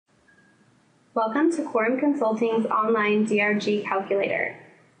Welcome to Quorum Consulting's online DRG Calculator.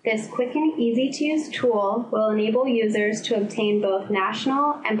 This quick and easy-to-use tool will enable users to obtain both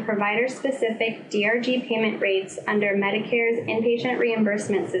national and provider-specific DRG payment rates under Medicare's inpatient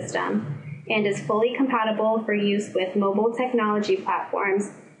reimbursement system and is fully compatible for use with mobile technology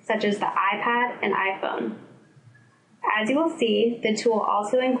platforms such as the iPad and iPhone. As you will see, the tool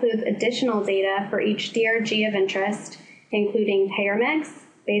also includes additional data for each DRG of interest, including payer mix,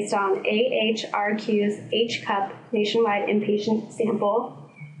 based on AHRQ's HCUP nationwide inpatient sample,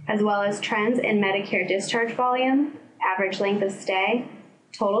 as well as trends in Medicare discharge volume, average length of stay,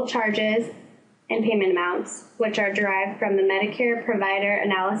 total charges, and payment amounts, which are derived from the Medicare Provider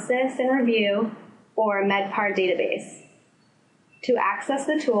Analysis and Review, or MedPAR database. To access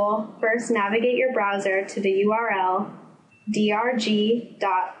the tool, first navigate your browser to the URL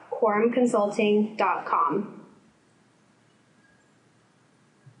drg.quorumconsulting.com.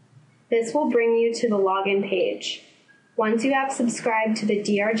 This will bring you to the login page. Once you have subscribed to the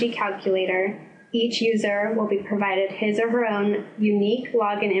DRG Calculator, each user will be provided his or her own unique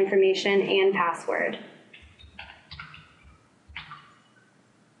login information and password.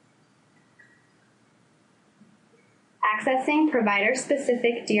 Accessing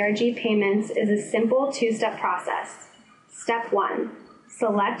provider-specific DRG payments is a simple two-step process. Step 1,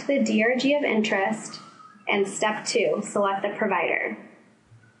 select the DRG of interest, and Step 2, select the provider.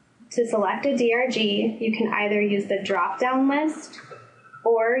 To select a DRG, you can either use the drop-down list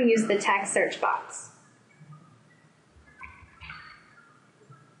or use the text search box.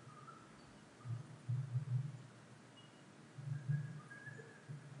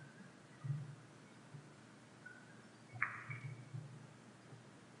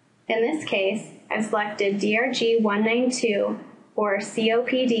 In this case, I've selected DRG 192 for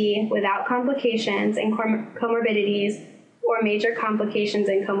COPD without complications and comorbidities or major complications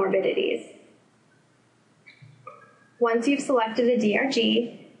and comorbidities. Once you've selected a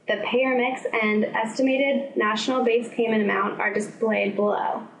DRG, the payer mix and estimated national base payment amount are displayed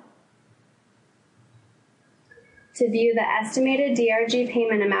below. To view the estimated DRG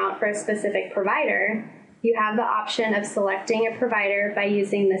payment amount for a specific provider, you have the option of selecting a provider by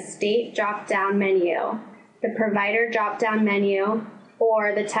using the state drop-down menu, the provider drop-down menu,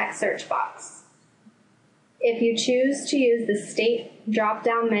 or the text search box. If you choose to use the state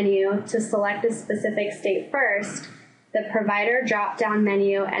drop-down menu to select a specific state first, the provider drop-down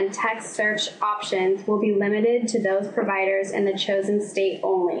menu and text search options will be limited to those providers in the chosen state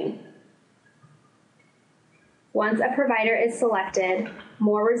only. Once a provider is selected,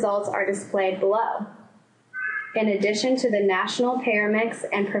 more results are displayed below. In addition to the national payer mix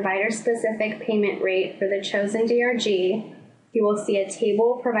and provider-specific payment rate for the chosen DRG, you will see a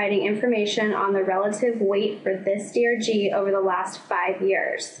table providing information on the relative weight for this DRG over the last 5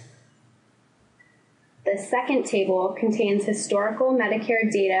 years. The second table contains historical Medicare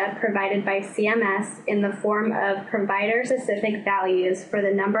data provided by CMS in the form of provider-specific values for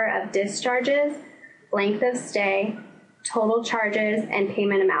the number of discharges, length of stay, total charges, and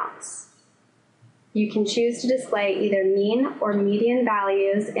payment amounts. You can choose to display either mean or median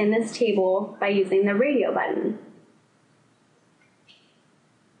values in this table by using the radio button.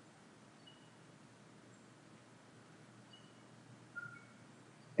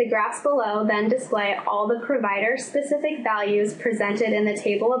 The graphs below then display all the provider-specific values presented in the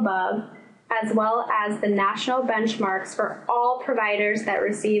table above, as well as the national benchmarks for all providers that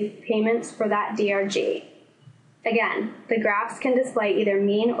receive payments for that DRG. Again, the graphs can display either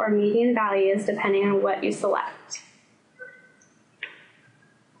mean or median values depending on what you select.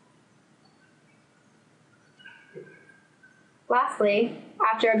 Lastly,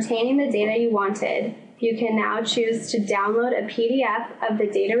 after obtaining the data you wanted, you can now choose to download a PDF of the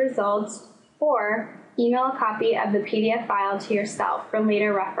data results or email a copy of the PDF file to yourself for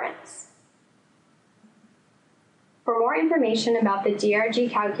later reference. For more information about the DRG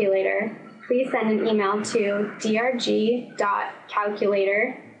Calculator, please send an email to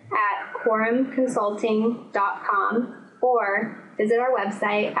drg.calculator@quorumconsulting.com or visit our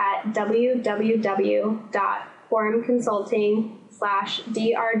website at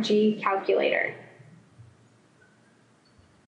www.quorumconsulting.com/DRG Calculator.